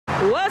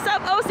What's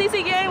up,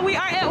 OCC gang? We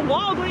are at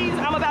Walgreens.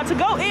 I'm about to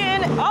go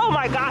in. Oh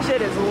my gosh,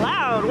 it is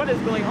loud. What is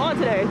going on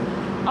today?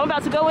 I'm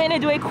about to go in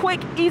and do a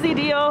quick, easy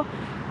deal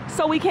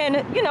so we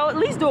can, you know, at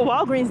least do a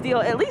Walgreens deal,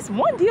 at least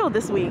one deal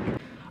this week.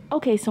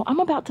 Okay, so I'm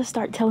about to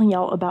start telling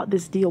y'all about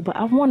this deal, but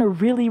I want to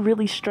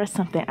really stress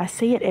something. I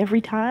say it every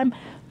time,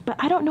 but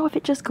I don't know if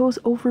it just goes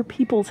over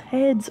people's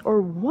heads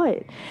or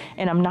what.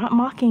 And I'm not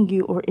mocking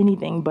you or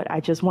anything, but I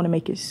just want to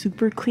make it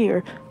super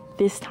clear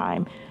this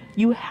time.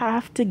 You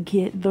have to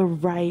get the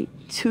right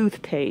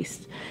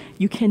toothpaste.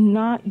 You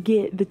cannot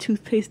get the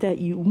toothpaste that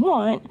you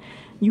want.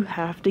 You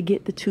have to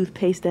get the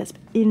toothpaste that's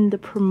in the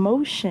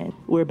promotion.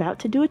 We're about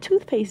to do a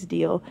toothpaste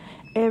deal.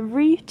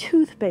 Every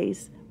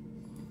toothpaste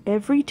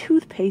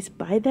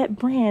by that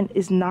brand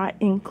is not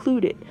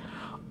included.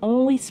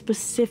 Only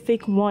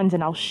specific ones,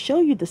 and I'll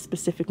show you the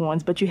specific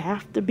ones, but you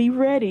have to be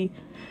ready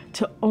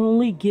to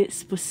only get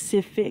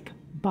specific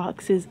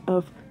boxes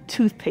of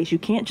toothpaste. You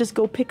can't just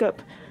go pick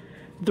up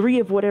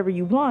 3 of whatever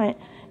you want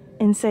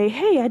and say,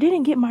 hey, I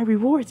didn't get my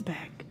rewards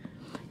back.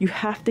 You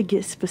have to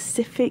get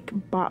specific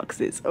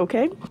boxes,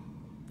 okay?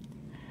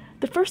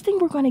 The first thing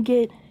we're going to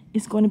get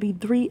is going to be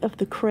 3 of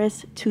the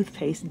Crest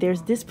toothpaste.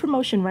 There's this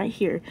promotion right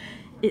here.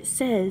 It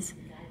says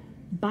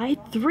buy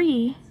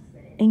 3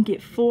 and get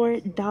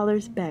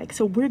 $4 back.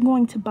 So we're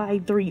going to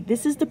buy 3.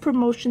 This is the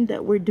promotion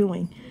that we're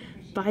doing.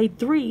 Buy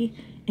 3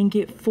 and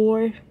get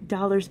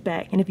 $4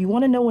 back. And if you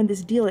want to know when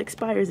this deal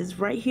expires, it's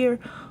right here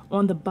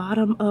on the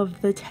bottom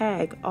of the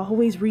tag.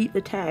 Always read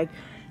the tag.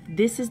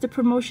 This is the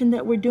promotion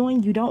that we're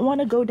doing. You don't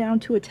want to go down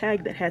to a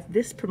tag that has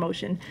this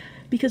promotion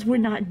because we're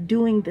not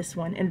doing this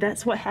one. And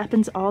that's what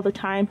happens all the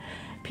time.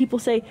 People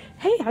say,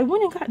 hey, I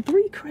went and got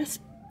 3 Crest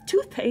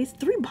toothpaste,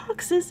 3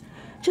 boxes,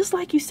 just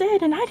like you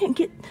said, and I didn't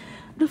get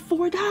the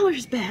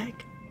 $4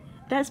 back.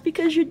 That's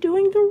because you're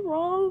doing the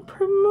wrong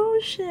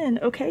promotion.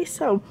 Okay,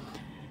 so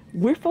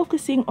we're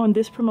focusing on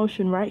this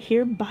promotion right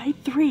here. Buy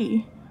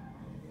 3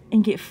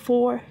 and get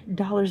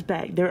 $4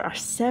 back. There are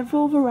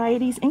several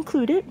varieties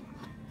included.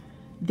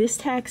 This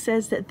tag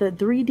says that the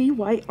 3D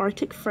White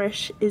Arctic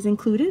Fresh is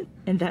included,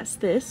 and that's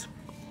this.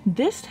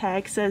 This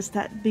tag says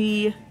that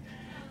the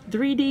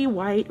 3D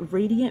White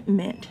Radiant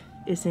Mint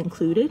is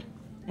included,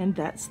 and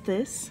that's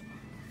this.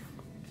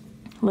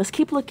 Let's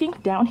keep looking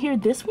down here.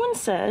 This one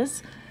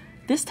says,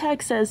 this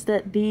tag says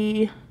that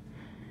the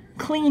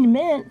Clean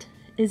Mint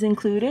is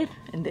included,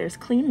 and there's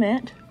Clean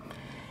Mint.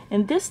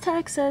 And this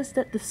tag says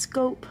that the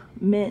Scope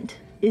Mint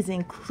is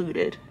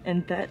included,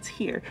 and that's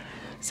here.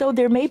 So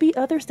there may be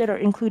others that are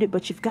included,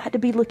 but you've got to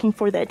be looking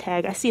for that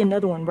tag. I see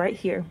another one right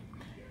here.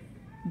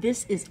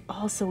 This is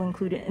also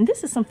included, and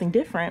this is something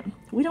different.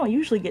 We don't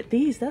usually get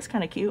these. That's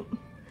kind of cute.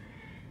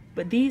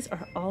 But these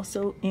are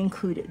also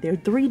included. They're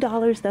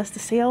 $3. That's the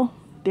sale.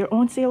 They're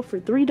on sale for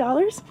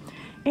 $3,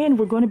 and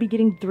we're going to be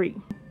getting 3.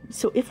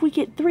 So if we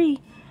get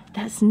 3,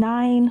 that's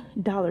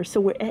 $9.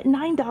 So we're at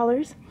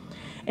 $9,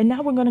 and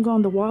now we're going to go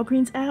on the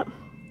Walgreens app,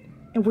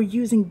 and we're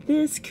using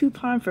this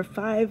coupon for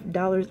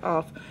 $5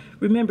 off.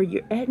 Remember,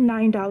 you're at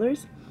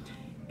 $9,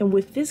 and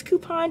with this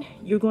coupon,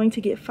 you're going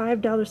to get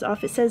 $5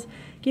 off. It says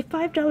get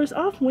 $5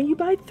 off when you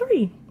buy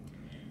 3.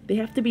 They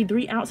have to be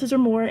 3 ounces or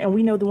more, and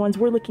we know the ones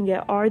we're looking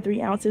at are 3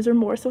 ounces or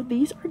more, so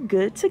these are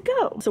good to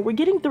go. So we're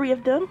getting 3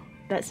 of them.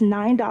 That's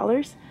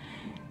 $9,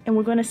 and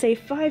we're going to save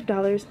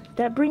 $5.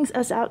 That brings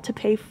us out to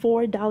pay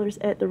 $4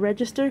 at the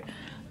register.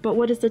 But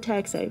what does the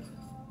tag say?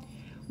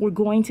 We're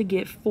going to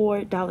get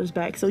 $4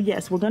 back. So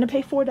yes, we're going to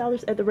pay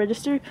 $4 at the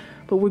register,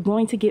 but we're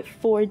going to get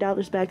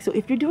 $4 back. So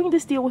if you're doing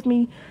this deal with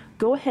me,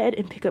 go ahead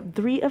and pick up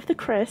 3 of the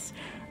Crest.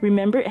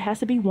 Remember, it has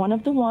to be one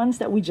of the ones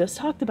that we just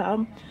talked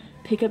about.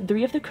 Pick up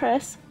 3 of the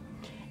Crest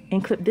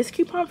and clip this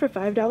coupon for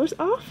 $5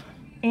 off,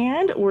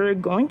 and we're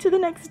going to the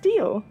next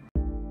deal.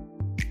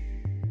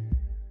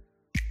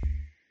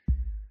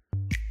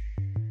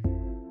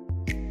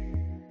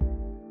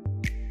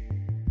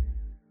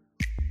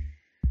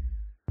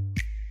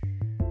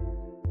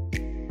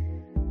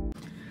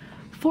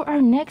 For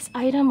our next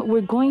item, we're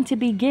going to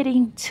be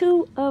getting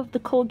 2 of the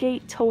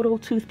Colgate Total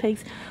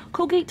toothpaste.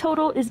 Colgate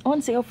Total is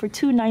on sale for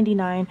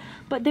 $2.99,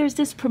 but there's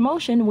this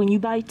promotion. When you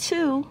buy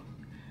 2,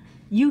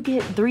 you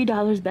get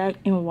 $3 back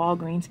in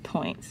Walgreens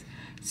points.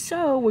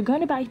 So we're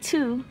going to buy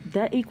 2.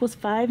 That equals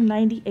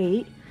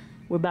 $5.98.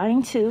 We're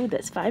buying 2.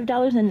 That's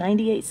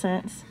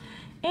 $5.98.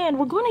 And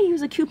we're going to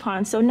use a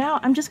coupon. So now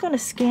I'm just going to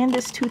scan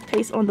this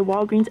toothpaste on the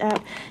Walgreens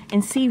app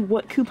and see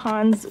what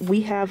coupons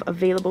we have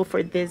available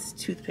for this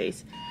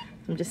toothpaste.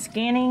 I'm just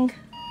scanning,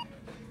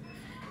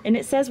 and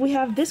it says we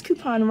have this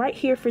coupon right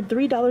here for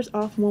 $3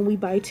 off when we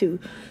buy 2.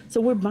 So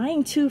we're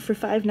buying 2 for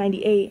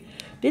 $5.98.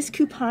 This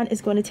coupon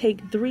is going to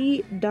take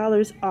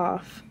 $3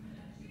 off.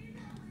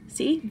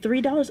 See,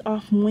 $3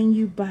 off when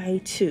you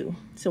buy 2.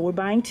 So we're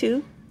buying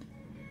 2.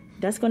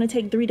 That's going to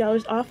take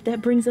 $3 off.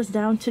 That brings us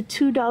down to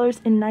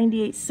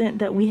 $2.98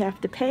 that we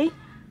have to pay.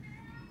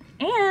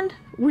 And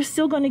we're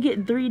still going to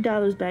get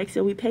 $3 back.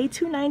 So we pay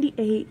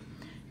 $2.98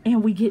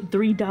 and we get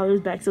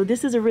 $3 back. So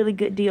this is a really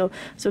good deal.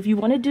 So if you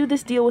want to do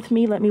this deal with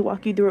me, let me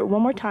walk you through it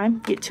one more time.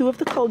 Get 2 of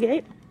the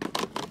Colgate.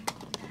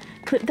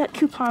 clip that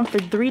coupon for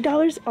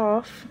 $3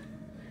 off.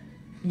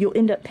 You'll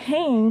end up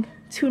paying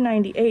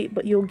 $2.98,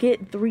 but you'll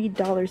get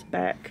 $3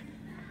 back.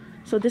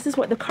 So this is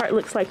what the cart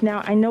looks like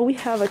now. I know we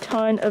have a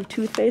ton of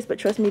toothpaste, but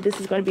trust me,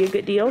 this is going to be a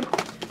good deal.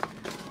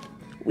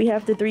 We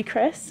have the 3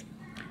 Crest,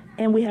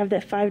 and we have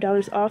that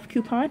 $5 off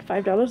coupon,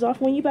 $5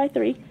 off when you buy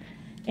 3.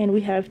 And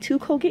we have 2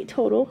 Colgate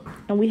Total,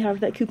 and we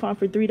have that coupon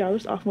for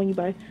 $3 off when you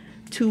buy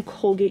 2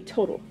 Colgate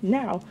Total.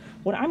 Now,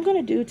 what I'm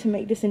going to do to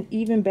make this an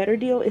even better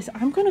deal is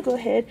I'm going to go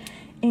ahead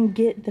and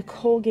get the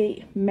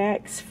Colgate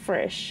Max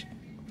Fresh.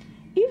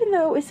 Even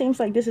though it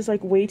seems like this is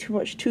like way too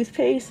much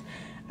toothpaste,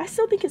 I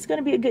still think it's going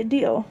to be a good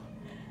deal.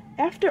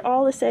 After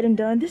all is said and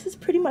done, this is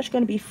pretty much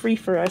going to be free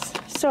for us.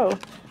 So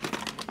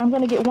I'm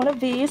going to get one of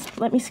these.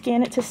 Let me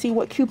scan it to see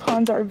what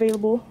coupons are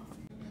available.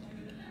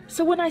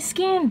 So when I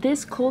scanned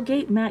this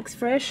Colgate Max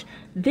Fresh,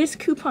 this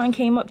coupon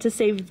came up to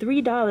save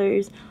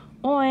 $3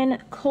 on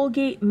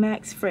Colgate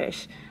Max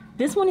Fresh.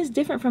 This one is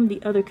different from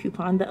the other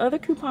coupon. The other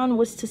coupon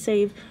was to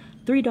save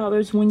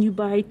 $3 when you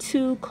buy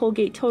 2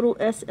 Colgate Total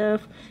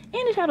SF,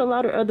 and it had a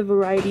lot of other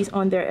varieties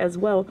on there as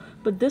well.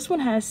 But this one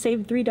has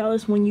saved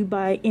 $3 when you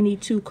buy any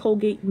 2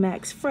 Colgate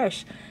Max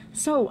Fresh.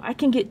 So I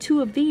can get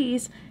 2 of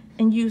these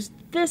and use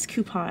this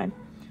coupon.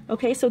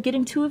 Okay, so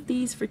getting 2 of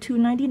these for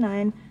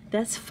 $2.99,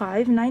 that's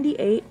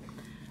 $5.98.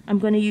 I'm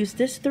going to use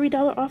this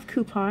 $3 off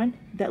coupon.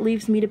 That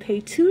leaves me to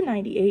pay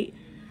 $2.98.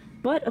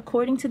 But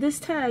according to this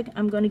tag,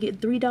 I'm going to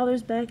get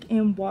 $3 back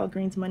in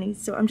Walgreens money.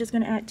 So I'm just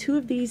going to add 2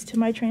 of these to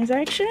my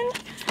transaction.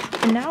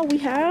 And now we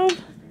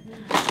have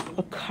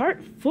a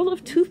cart full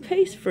of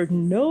toothpaste for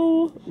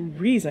no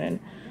reason.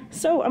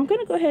 So I'm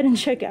going to go ahead and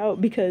check out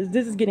because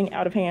this is getting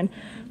out of hand.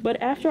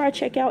 But after I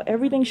check out,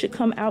 everything should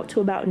come out to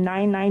about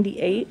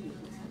 $9.98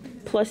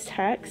 plus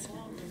tax.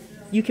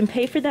 You can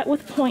pay for that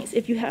with points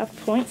if you have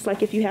points.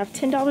 Like if you have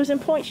 $10 in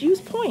points,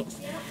 use points.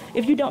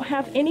 If you don't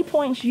have any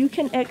points, you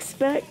can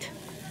expect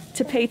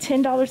to pay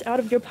 $10 out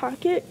of your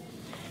pocket,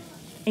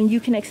 and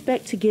you can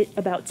expect to get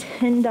about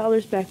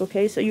 $10 back.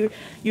 Okay, so you're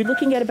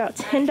looking at about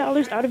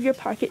 $10 out of your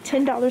pocket,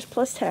 $10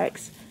 plus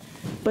tax,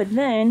 but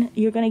then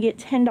you're gonna get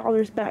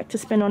 $10 back to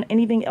spend on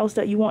anything else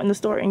that you want in the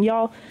store. And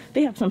y'all,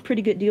 they have some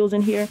pretty good deals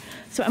in here.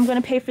 So I'm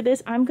gonna pay for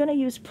this. I'm gonna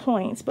use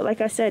points, but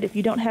like I said, if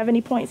you don't have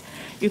any points,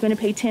 you're gonna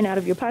pay $10 out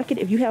of your pocket.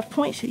 If you have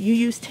points, you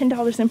use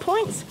 $10 in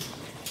points,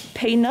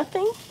 pay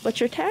nothing but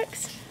your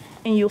tax,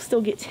 and you'll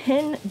still get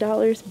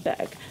 $10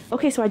 back.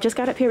 Okay, so I just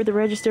got up here at the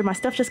register. My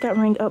stuff just got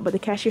rang up, but the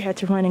cashier had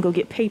to run and go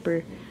get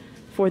paper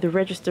for the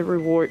register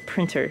reward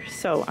printer.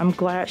 So I'm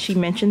glad she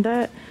mentioned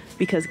that,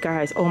 because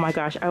guys, oh my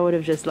gosh, I would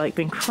have just like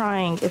been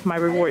crying if my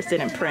rewards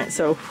didn't print.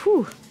 So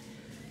whew.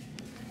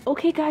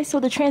 Okay guys,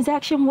 so the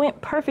transaction went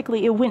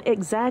perfectly. It went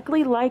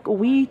exactly like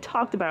we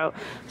talked about.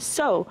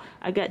 So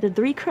I got the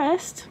 3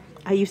 Crest.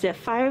 I used that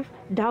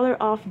 $5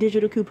 off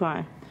digital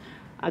coupon.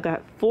 I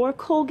got 4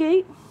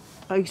 Colgate.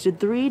 I used a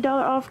 $3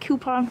 off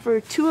coupon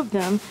for 2 of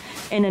them,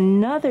 and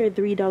another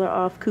 $3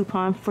 off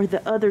coupon for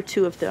the other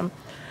 2 of them.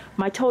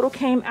 My total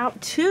came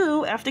out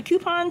to, after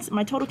coupons,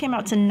 my total came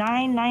out to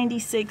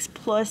 $9.96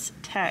 plus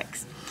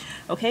tax.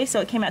 Okay,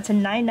 so it came out to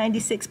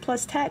 $9.96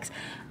 plus tax.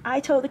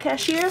 I told the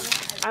cashier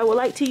I would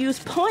like to use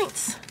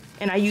points,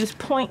 and I used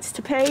points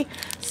to pay,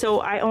 so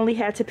I only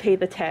had to pay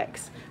the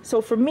tax. So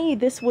for me,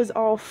 this was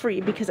all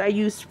free because I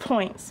used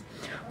points.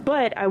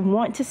 But I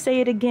want to say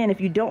it again,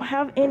 if you don't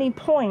have any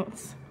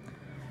points,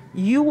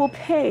 you will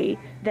pay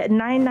that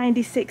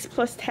 $9.96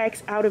 plus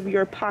tax out of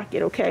your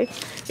pocket, okay?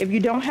 If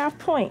you don't have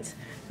points,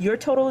 your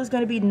total is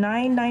going to be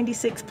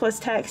 $9.96 plus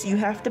tax. You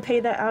have to pay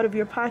that out of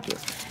your pocket.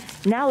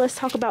 Now let's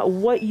talk about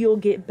what you'll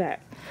get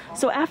back.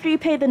 So after you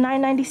pay the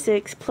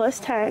 $9.96 plus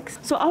tax,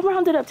 so I'll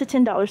round it up to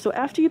 $10. So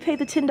after you pay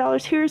the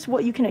 $10, here's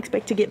what you can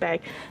expect to get back.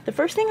 The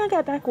first thing I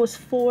got back was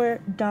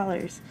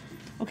 $4.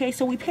 Okay,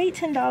 so we paid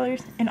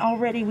 $10 and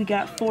already we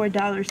got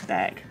 $4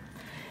 back.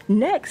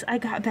 Next, I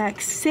got back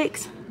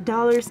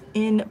 $6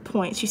 in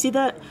points. You see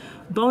that?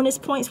 Bonus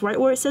points, right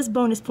where it says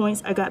bonus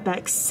points, I got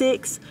back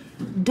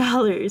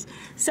 $6.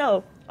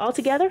 So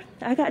altogether,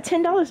 I got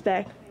 $10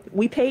 back.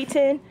 We paid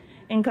 10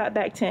 and got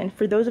back 10.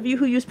 For those of you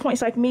who use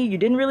points like me, you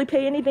didn't really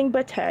pay anything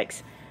but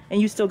tax,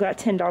 and you still got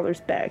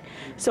 $10 back.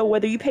 So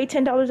whether you pay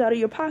 $10 out of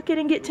your pocket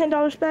and get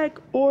 $10 back,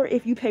 or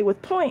if you pay with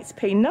points,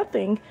 pay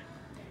nothing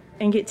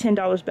and get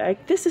 $10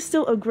 back, this is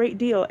still a great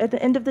deal. At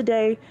the end of the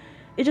day,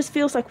 it just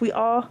feels like we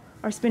all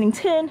are spending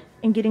 10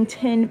 and getting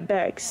 10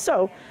 back.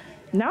 So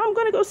now I'm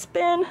gonna go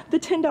spend the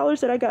 $10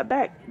 that I got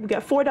back. We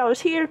got $4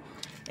 here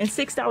and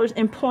 $6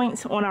 in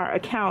points on our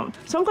account.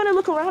 So I'm gonna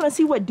look around and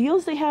see what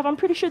deals they have. I'm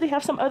pretty sure they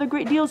have some other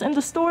great deals in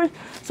the store.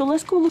 So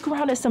let's go look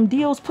around at some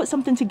deals, put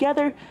something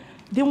together,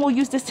 then we'll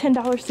use this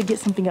 $10 to get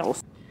something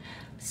else.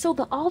 So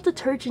the all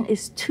detergent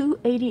is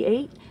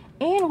 $2.88,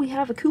 and we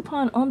have a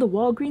coupon on the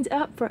Walgreens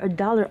app for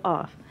 $1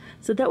 off.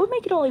 So that would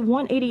make it only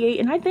 $1.88,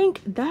 and I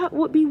think that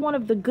would be one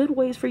of the good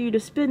ways for you to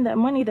spend that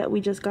money that we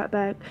just got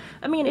back.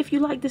 I mean, if you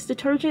like this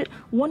detergent,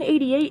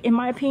 $1.88 in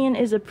my opinion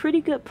is a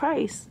pretty good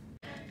price.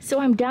 So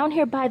I'm down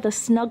here by the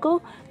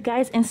Snuggle,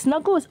 guys, and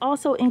Snuggle is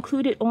also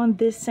included on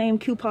this same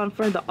coupon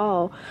for the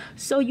all.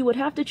 So you would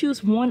have to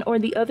choose one or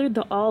the other,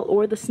 the all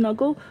or the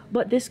Snuggle,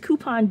 but this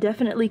coupon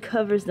definitely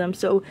covers them.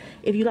 So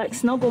if you like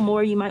Snuggle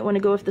more, you might want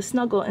to go with the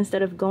Snuggle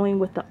instead of going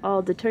with the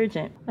all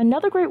detergent.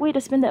 Another great way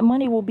to spend that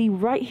money will be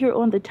right here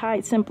on the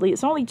Tide Simply.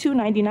 It's only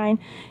 $2.99,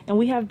 and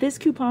we have this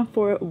coupon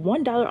for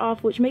 $1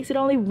 off, which makes it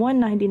only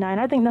 $1.99.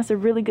 I think that's a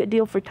really good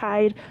deal for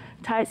Tide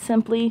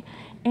Simply.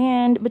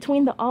 And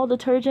between the all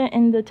detergent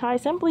and the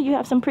Tide Simply, you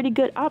have some pretty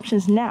good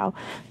options. Now,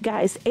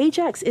 guys,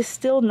 Ajax is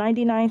still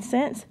 99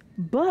 cents,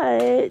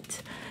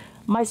 but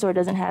my store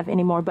doesn't have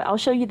any more. But I'll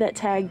show you that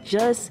tag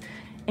just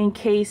in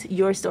case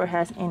your store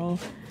has any.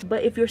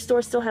 But if your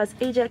store still has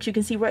Ajax, you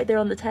can see right there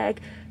on the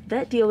tag,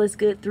 that deal is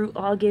good through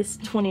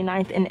August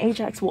 29th, and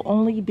Ajax will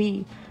only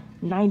be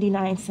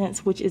 99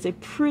 cents, which is a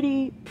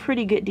pretty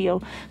good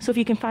deal. So if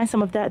you can find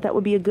some of that, that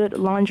would be a good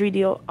laundry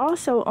deal.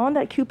 Also, on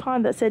that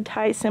coupon that said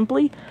Tide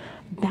Simply,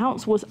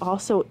 Bounce was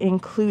also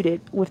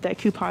included with that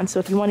coupon. So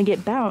if you want to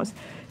get Bounce,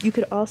 you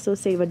could also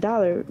save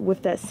 $1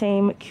 with that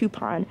same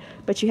coupon,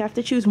 but you have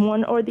to choose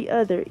one or the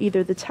other,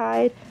 either the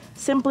Tide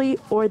Simply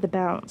or the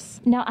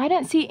Bounce. Now, I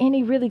didn't see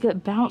any really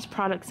good Bounce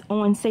products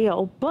on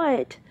sale,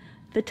 but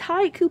the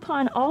Tide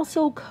coupon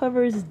also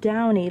covers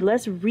Downy.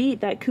 Let's read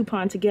that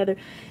coupon together.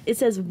 It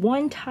says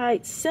one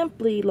Tide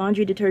Simply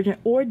laundry detergent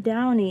or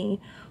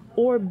Downy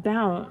or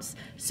Bounce.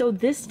 So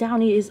this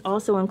Downy is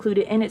also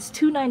included, and it's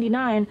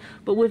 $2.99,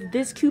 but with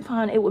this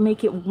coupon it would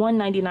make it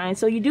 $1.99.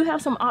 So you do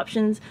have some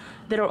options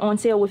that are on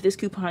sale with this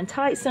coupon,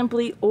 Tide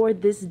Simply or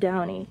this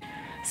Downy.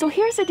 So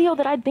here's a deal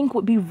that I think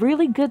would be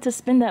really good to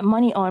spend that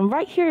money on.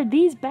 Right here,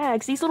 these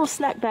bags, these little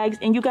snack bags,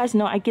 and you guys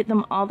know I get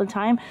them all the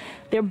time.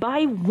 They're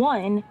buy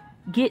one,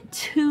 get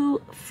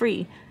two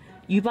free.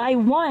 You buy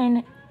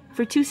one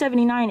for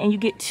 $2.79 and you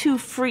get two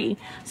free.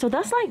 So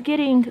that's like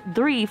getting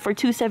three for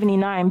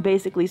 $2.79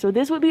 basically. So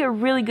this would be a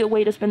really good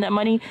way to spend that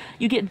money.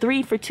 You get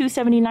three for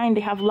 $2.79.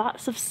 They have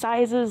lots of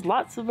sizes,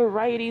 lots of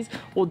varieties.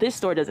 Well, this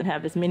store doesn't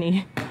have as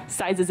many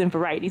sizes and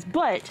varieties,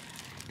 but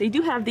they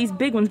do have these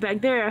big ones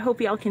back there. I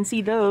hope y'all can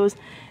see those.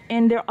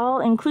 And they're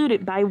all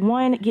included. Buy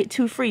one, get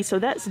two free. So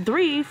that's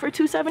three for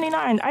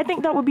 $2.79. I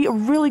think that would be a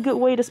really good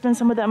way to spend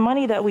some of that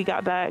money that we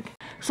got back.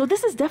 So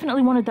this is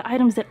definitely one of the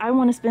items that I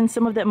want to spend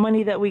some of that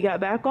money that we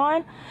got back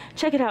on.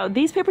 Check it out.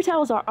 These paper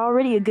towels are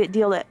already a good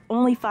deal at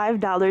only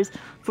 $5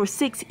 for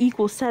 6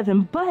 equals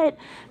 7. But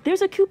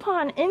there's a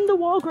coupon in the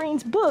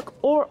Walgreens book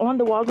or on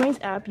the Walgreens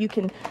app. You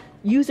can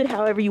use it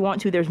however you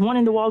want to. There's one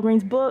in the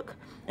Walgreens book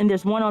and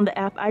there's one on the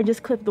app. I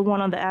just clipped the one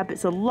on the app.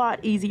 It's a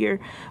lot easier,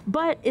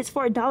 but it's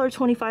for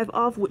 $1.25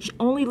 off, which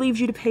only leaves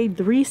you to pay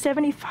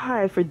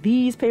 $3.75 for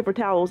these paper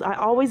towels. I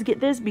always get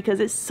this because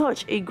it's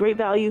such a great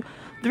value.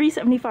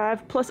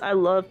 $3.75, plus I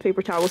love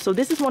paper towels. So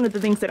this is one of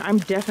the things that I'm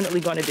definitely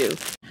going to do.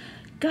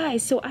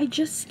 Guys, so I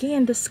just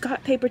scanned the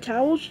Scott paper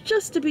towels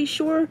just to be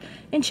sure,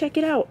 and check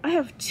it out. I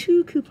have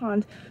 2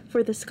 coupons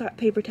for the Scott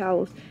paper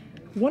towels.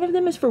 One of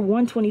them is for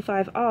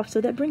 $1.25 off,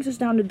 so that brings us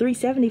down to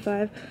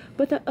 $3.75,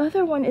 but the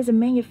other one is a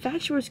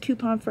manufacturer's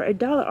coupon for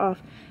 $1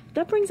 off.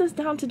 That brings us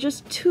down to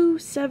just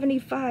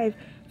 $2.75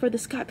 for the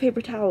Scott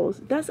paper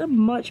towels. That's a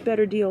much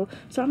better deal,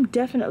 so I'm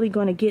definitely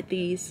going to get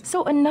these.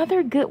 So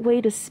another good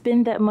way to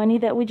spend that money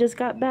that we just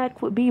got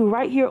back would be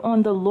right here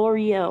on the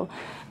L'Oreal.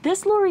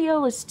 This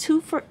L'Oreal is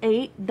 2 for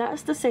 $8.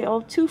 That's the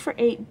sale, 2 for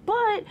 $8.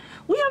 But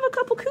we have a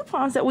couple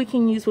coupons that we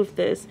can use with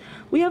this.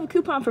 We have a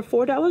coupon for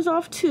 $4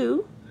 off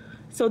 2.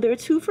 So they're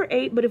 2 for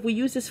 $8, but if we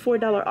use this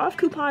 $4 off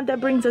coupon, that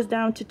brings us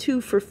down to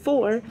 2 for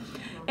 $4.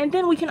 And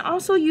then we can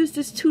also use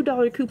this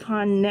 $2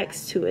 coupon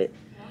next to it.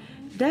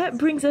 That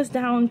brings us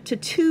down to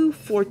 2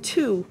 for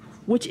 $2,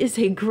 which is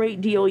a great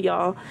deal,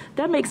 y'all.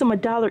 That makes them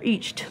 $1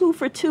 each. 2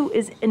 for $2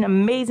 is an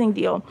amazing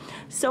deal.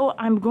 So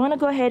I'm going to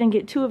go ahead and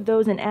get 2 of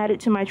those and add it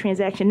to my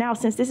transaction. Now,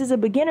 since this is a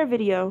beginner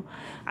video,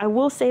 I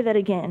will say that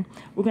again.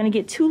 We're going to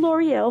get 2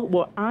 L'Oreal.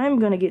 Well, I'm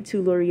going to get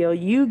 2 L'Oreal.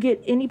 You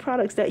get any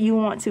products that you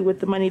want to with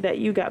the money that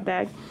you got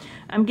back.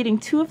 I'm getting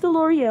 2 of the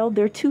L'Oreal.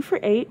 They're 2 for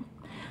 $8.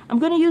 I'm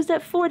going to use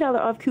that $4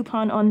 off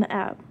coupon on the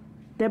app.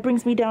 That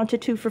brings me down to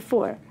 2 for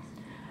 $4.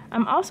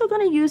 I'm also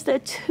going to use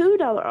that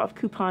 $2 off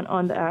coupon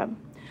on the app.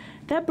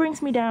 That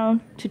brings me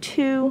down to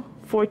 2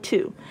 for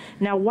 $2.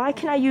 Now, why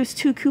can I use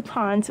 2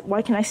 coupons?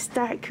 Why can I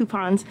stack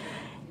coupons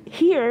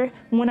here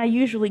when I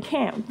usually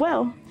can't?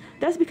 Well,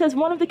 that's because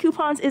one of the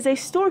coupons is a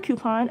store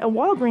coupon, a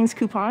Walgreens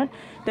coupon.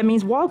 That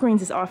means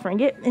Walgreens is offering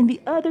it. And the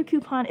other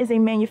coupon is a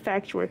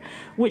manufacturer,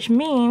 which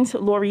means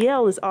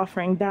L'Oreal is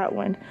offering that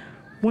one.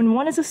 When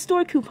one is a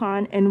store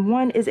coupon and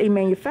one is a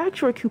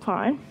manufacturer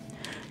coupon,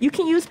 you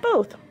can use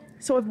both.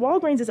 So if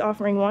Walgreens is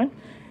offering one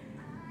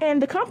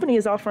and the company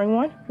is offering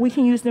one, we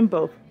can use them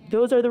both.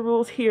 Those are the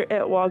rules here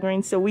at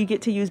Walgreens, so we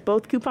get to use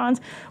both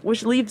coupons,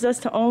 which leaves us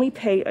to only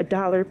pay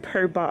 $1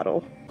 per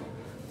bottle.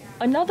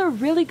 Another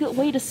really good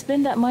way to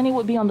spend that money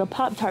would be on the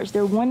Pop-Tarts.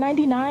 They're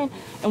 $1.99,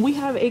 and we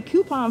have a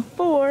coupon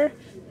for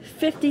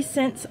 50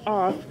 cents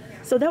off.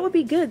 So that would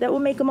be good. That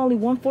would make them only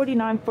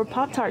 $1.49 for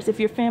Pop-Tarts if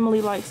your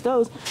family likes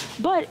those.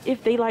 But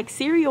if they like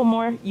cereal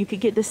more, you could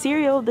get the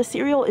cereal. The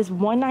cereal is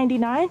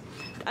 $1.99.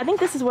 I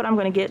think this is what I'm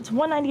gonna get. It's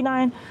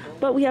 $1.99,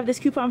 but we have this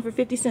coupon for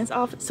 50 cents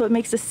off, so it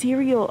makes the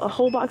cereal, a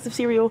whole box of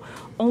cereal,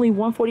 only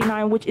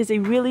 $1.49, which is a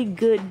really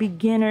good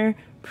beginner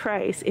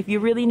price. If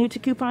you're really new to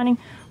couponing,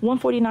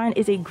 $1.49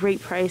 is a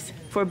great price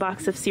for a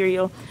box of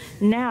cereal.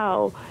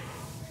 Now,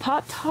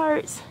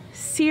 Pop-Tarts,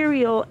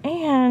 cereal,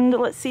 and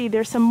let's see,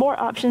 there's some more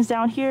options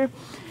down here.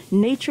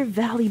 Nature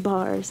Valley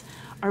bars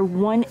are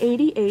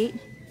 $1.88,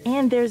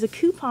 and there's a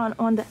coupon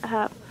on the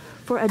app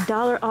for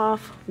 $1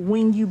 off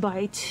when you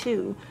buy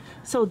 2.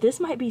 So this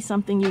might be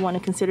something you want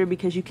to consider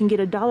because you can get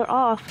 $1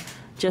 off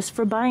just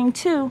for buying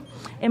 2.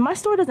 And my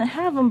store doesn't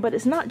have them, but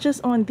it's not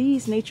just on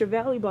these Nature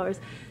Valley bars.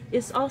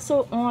 It's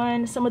also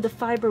on some of the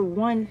Fiber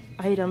One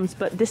items,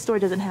 but this store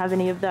doesn't have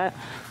any of that.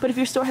 But if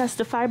your store has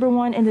the Fiber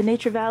One and the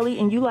Nature Valley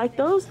and you like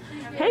those,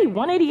 hey,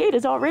 $1.88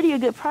 is already a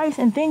good price,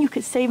 and then you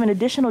could save an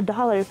additional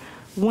 $1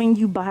 when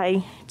you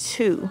buy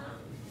 2.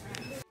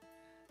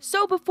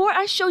 So before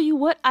I show you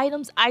what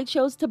items I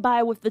chose to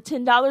buy with the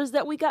 $10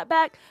 that we got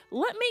back,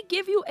 let me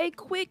give you a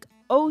quick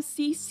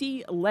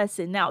OCC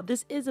lesson. Now,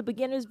 this is a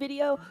beginner's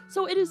video,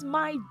 so it is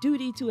my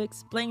duty to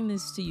explain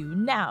this to you.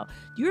 Now,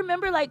 do you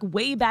remember like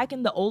way back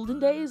in the olden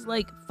days,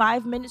 like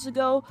 5 minutes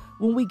ago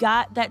when we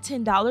got that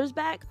 $10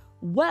 back?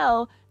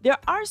 Well, there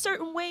are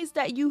certain ways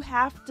that you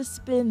have to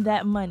spend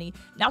that money.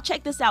 Now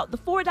check this out. The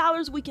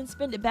 $4, we can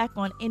spend it back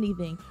on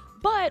anything.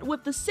 But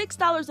with the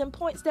 $6 in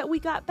points that we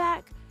got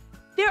back,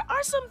 there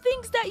are some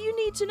things that you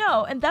need to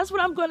know, and that's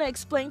what I'm going to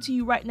explain to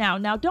you right now.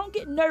 Now, don't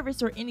get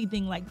nervous or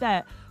anything like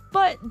that,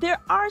 but there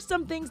are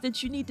some things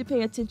that you need to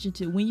pay attention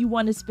to when you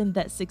want to spend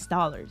that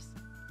 $6.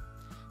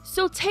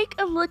 So take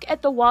a look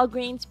at the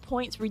Walgreens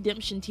points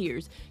redemption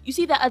tiers. You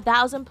see that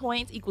 1,000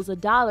 points equals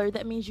 $1.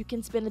 That means you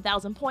can spend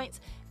 1,000 points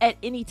at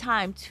any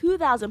time.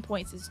 2,000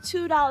 points is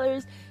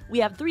 $2. We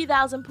have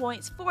 3,000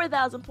 points,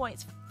 4,000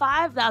 points,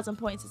 5,000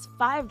 points is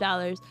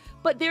 $5.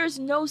 But there's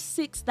no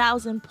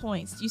 6,000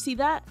 points. Do you see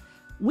that?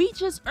 We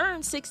just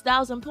earned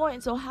 6,000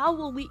 points, so how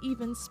will we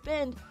even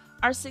spend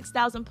our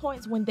 6,000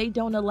 points when they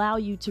don't allow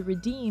you to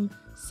redeem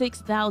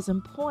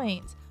 6,000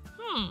 points?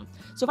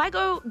 So if I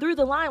go through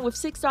the line with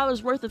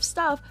 $6 worth of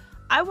stuff,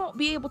 I won't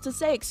be able to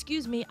say,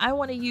 excuse me, I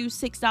want to use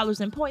 $6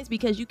 in points,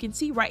 because you can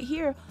see right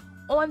here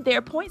on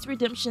their points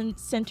redemption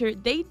center,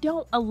 they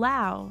don't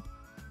allow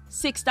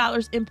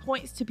 $6 in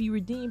points to be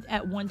redeemed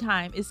at one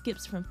time. It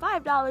skips from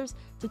 $5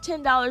 to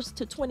 $10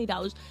 to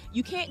 $20.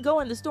 You can't go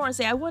in the store and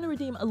say, I want to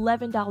redeem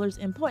 $11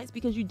 in points,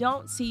 because you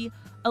don't see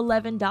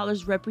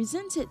 $11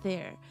 represented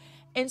there.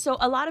 And so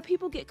a lot of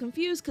people get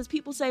confused because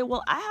people say,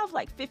 well, I have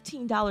like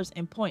 $15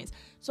 in points,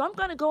 so I'm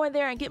going to go in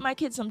there and get my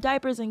kids some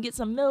diapers and get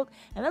some milk,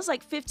 and that's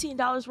like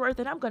 $15 worth,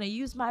 and I'm going to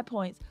use my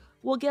points.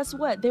 Well, guess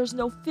what? There's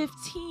no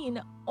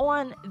 15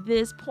 on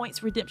this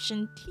points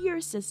redemption tier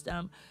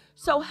system.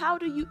 So how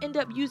do you end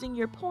up using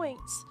your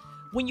points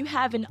when you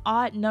have an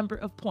odd number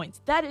of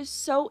points? That is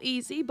so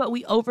easy, but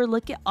we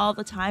overlook it all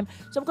the time.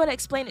 So I'm going to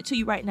explain it to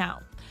you right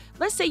now.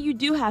 Let's say you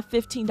do have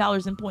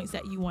 $15 in points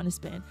that you want to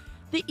spend.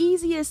 The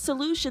easiest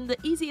solution, the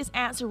easiest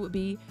answer would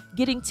be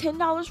getting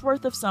 $10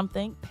 worth of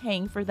something,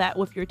 paying for that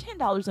with your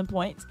 $10 in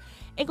points,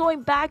 and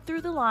going back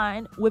through the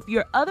line with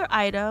your other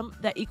item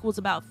that equals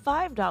about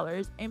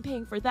 $5 and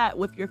paying for that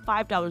with your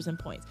 $5 in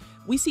points.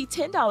 We see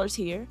 $10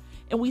 here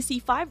and we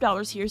see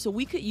 $5 here, so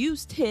we could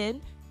use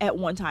 10 at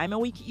one time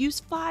and we could use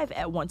 5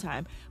 at one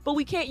time, but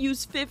we can't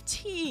use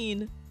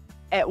 15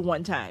 at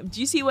one time.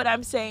 Do you see what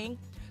I'm saying?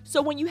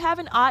 So when you have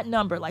an odd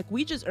number, like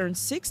we just earned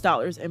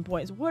 $6 in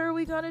points, what are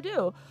we going to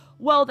do?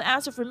 Well, the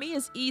answer for me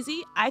is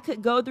easy. I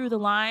could go through the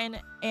line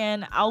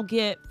and I'll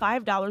get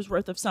 $5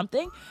 worth of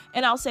something,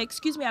 and I'll say,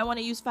 excuse me, I want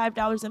to use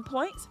 $5 in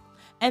points.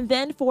 And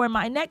then for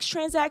my next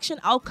transaction,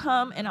 I'll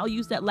come and I'll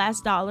use that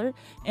last dollar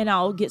and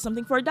I'll get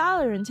something for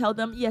 $1 and tell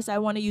them, yes, I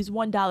want to use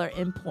 $1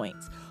 in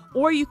points.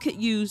 Or you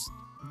could use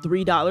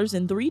 $3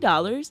 and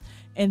 $3,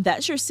 and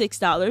that's your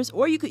 $6.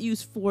 Or you could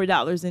use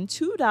 $4 and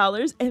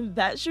 $2, and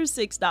that's your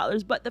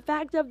 $6. But the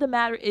fact of the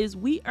matter is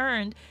we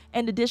earned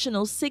an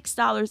additional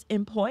 $6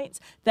 in points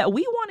that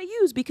we want to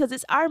use because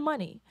it's our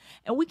money.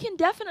 And we can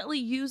definitely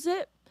use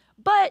it,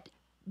 but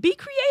be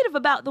creative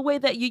about the way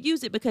that you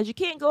use it, because you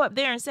can't go up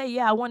there and say,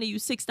 yeah, I want to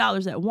use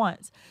 $6 at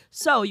once.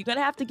 So you're going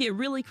to have to get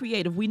really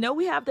creative. We know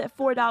we have that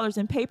 $4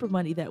 in paper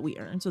money that we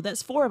earn, so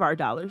that's 4 of our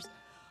dollars,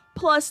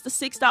 plus the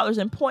 $6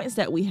 in points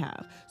that we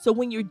have. So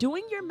when you're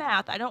doing your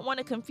math, I don't want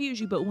to confuse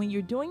you, but when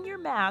you're doing your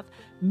math,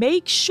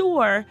 make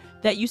sure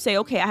that you say,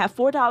 okay, I have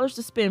 $4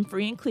 to spend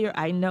free and clear.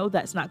 I know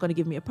that's not going to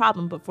give me a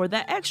problem, but for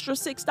that extra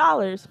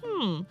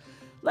 $6,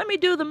 let me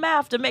do the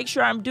math to make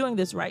sure I'm doing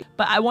this right.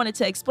 But I wanted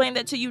to explain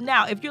that to you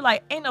now. If you're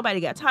like, ain't nobody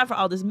got time for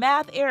all this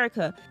math,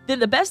 Erica, then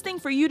the best thing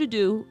for you to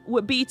do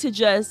would be to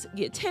just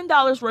get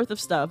 $10 worth of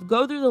stuff,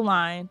 go through the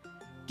line,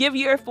 give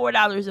your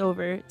 $4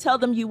 over, tell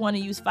them you want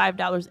to use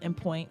 $5 in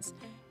points,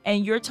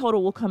 and your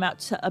total will come out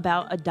to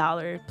about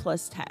 $1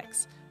 plus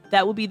tax.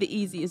 That will be the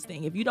easiest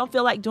thing. If you don't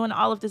feel like doing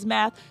all of this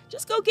math,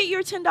 just go get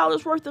your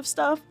 $10 worth of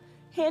stuff,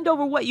 hand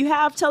over what you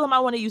have, tell them I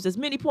want to use as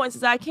many points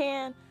as I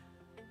can,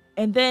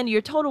 and then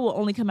your total will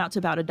only come out to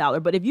about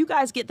 $1. But if you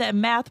guys get that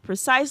math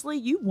precisely,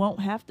 you won't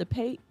have to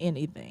pay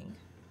anything.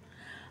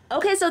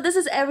 Okay, so this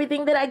is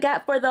everything that I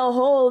got for the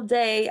whole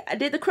day. I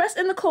did the Crest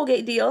and the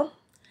Colgate deal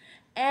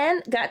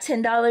and got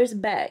 $10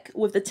 back.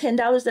 With the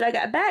 $10 that I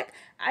got back,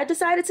 I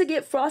decided to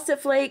get Frosted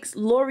Flakes,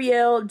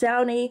 L'Oreal,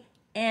 Downy,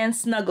 and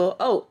Snuggle.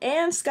 Oh,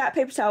 and Scott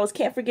paper towels,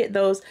 can't forget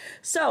those.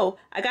 So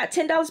I got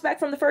 $10 back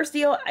from the first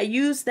deal. I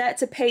used that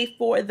to pay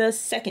for the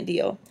second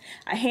deal.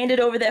 I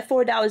handed over that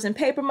 $4 in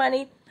paper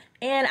money,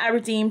 and I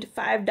redeemed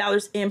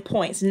 $5 in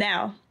points.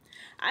 Now,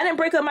 I didn't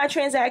break up my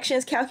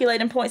transactions,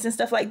 calculating points and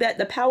stuff like that.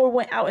 The power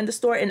went out in the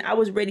store and I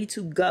was ready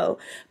to go.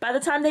 By the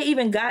time they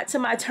even got to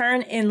my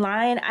turn in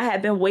line, I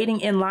had been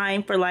waiting in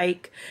line for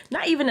like,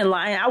 not even in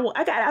line.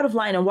 I got out of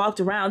line and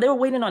walked around. They were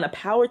waiting on the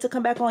power to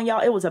come back on,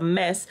 y'all. It was a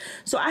mess.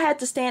 So I had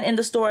to stand in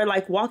the store,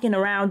 like walking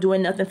around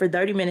doing nothing for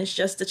 30 minutes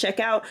just to check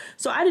out.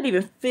 So I didn't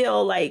even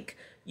feel like,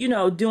 you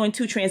know, doing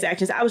 2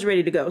 transactions. I was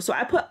ready to go. So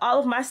I put all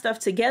of my stuff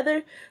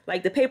together,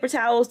 like the paper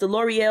towels, the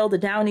L'Oreal, the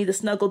Downy, the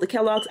Snuggle, the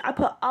Kellogg's. I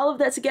put all of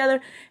that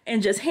together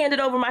and just handed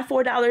over my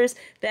 $4,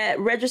 that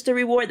register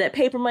reward, that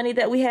paper money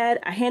that we had.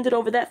 I handed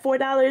over that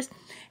 $4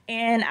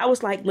 and I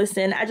was like,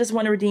 listen, I just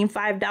want to redeem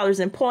 $5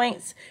 in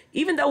points.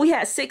 Even though we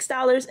had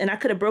 $6 and I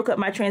could have broke up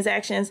my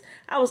transactions,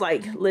 I was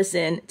like,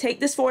 listen, take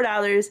this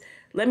 $4.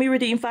 Let me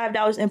redeem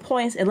 $5 in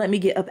points and let me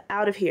get up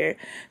out of here.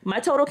 My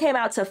total came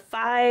out to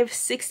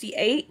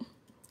 $568.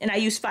 And I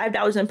used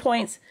 $5 in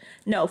points.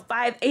 No,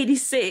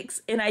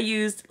 $586. And I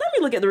used, let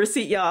me look at the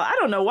receipt, y'all. I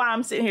don't know why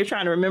I'm sitting here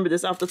trying to remember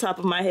this off the top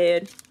of my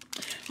head.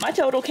 My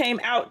total came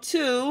out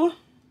to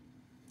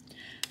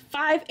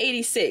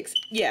 $586.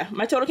 Yeah,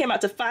 my total came out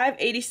to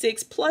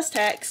 $586 plus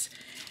tax.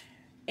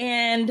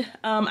 And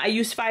I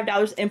used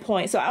 $5 in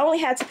points. So I only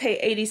had to pay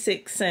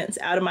 86 cents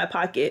out of my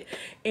pocket.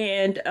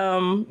 And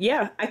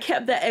yeah, I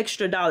kept that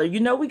extra $1.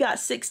 You know, we got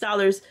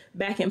 $6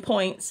 back in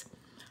points.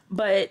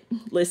 But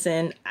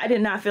listen, I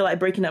did not feel like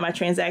breaking up my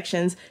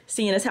transactions,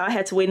 seeing as how I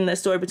had to wait in that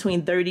store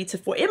between 30 to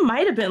 40. It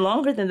might have been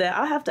longer than that.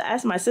 I'll have to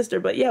ask my sister.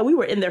 But yeah, we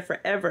were in there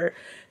forever.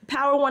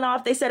 Power went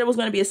off. They said it was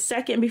going to be a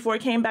second before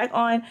it came back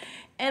on.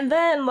 And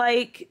then,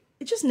 like,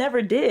 it just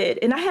never did.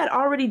 And I had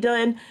already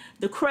done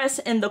the Crest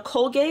and the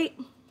Colgate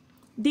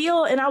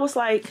deal. And I was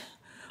like,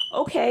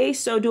 okay,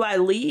 so do I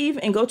leave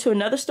and go to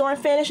another store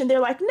and finish? And they're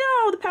like,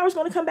 no, the power's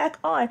going to come back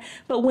on.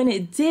 But when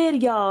it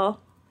did, y'all,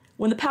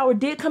 when the power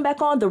did come back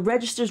on, the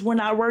registers were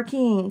not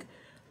working.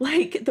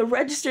 Like, the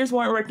registers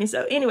weren't working.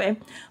 So anyway,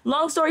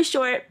 long story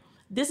short,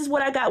 this is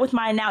what I got with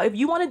mine. Now, if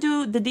you want to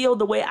do the deal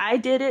the way I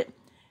did it,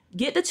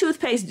 get the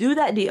toothpaste, do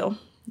that deal.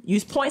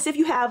 Use points if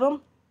you have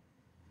them.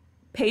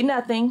 Pay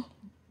nothing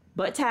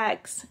but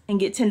tax and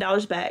get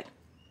 $10 back.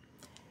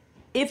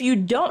 If you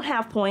don't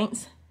have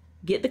points,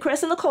 get the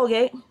Crest and the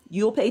Colgate.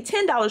 You'll pay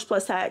 $10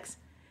 plus tax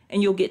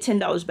and you'll get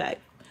 $10 back.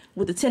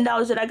 With the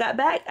 $10 that I got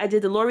back, I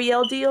did the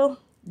L'Oreal deal,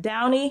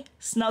 Downy,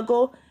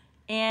 Snuggle,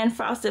 and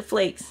Frosted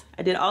Flakes.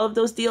 I did all of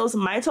those deals.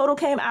 My total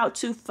came out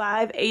to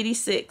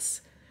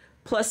 $586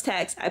 plus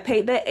tax. I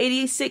paid that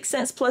 86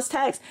 cents plus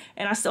tax,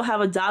 and I still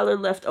have $1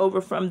 left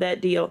over from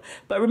that deal.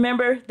 But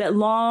remember that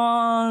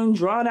long,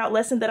 drawn-out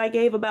lesson that I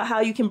gave about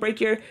how you can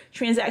break your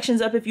transactions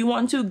up if you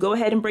want to? Go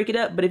ahead and break it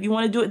up. But if you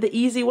want to do it the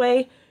easy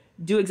way,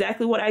 do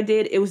exactly what I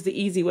did. It was the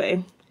easy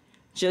way.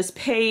 Just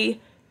pay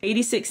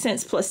 86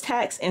 cents plus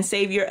tax and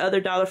save your other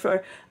 $1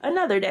 for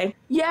another day.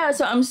 Yeah,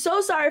 so I'm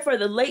so sorry for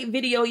the late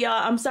video,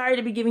 y'all. I'm sorry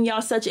to be giving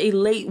y'all such a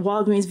late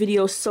Walgreens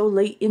video so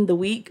late in the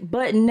week.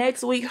 But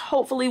next week,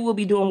 hopefully we'll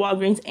be doing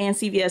Walgreens and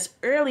CVS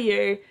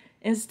earlier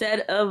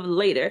instead of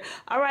later.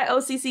 All right,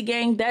 OCC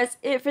gang, that's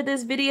it for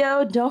this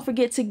video. Don't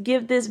forget to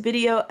give this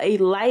video a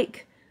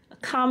like, a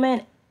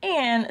comment,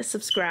 and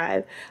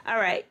subscribe. All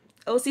right,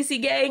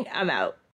 OCC gang, I'm out.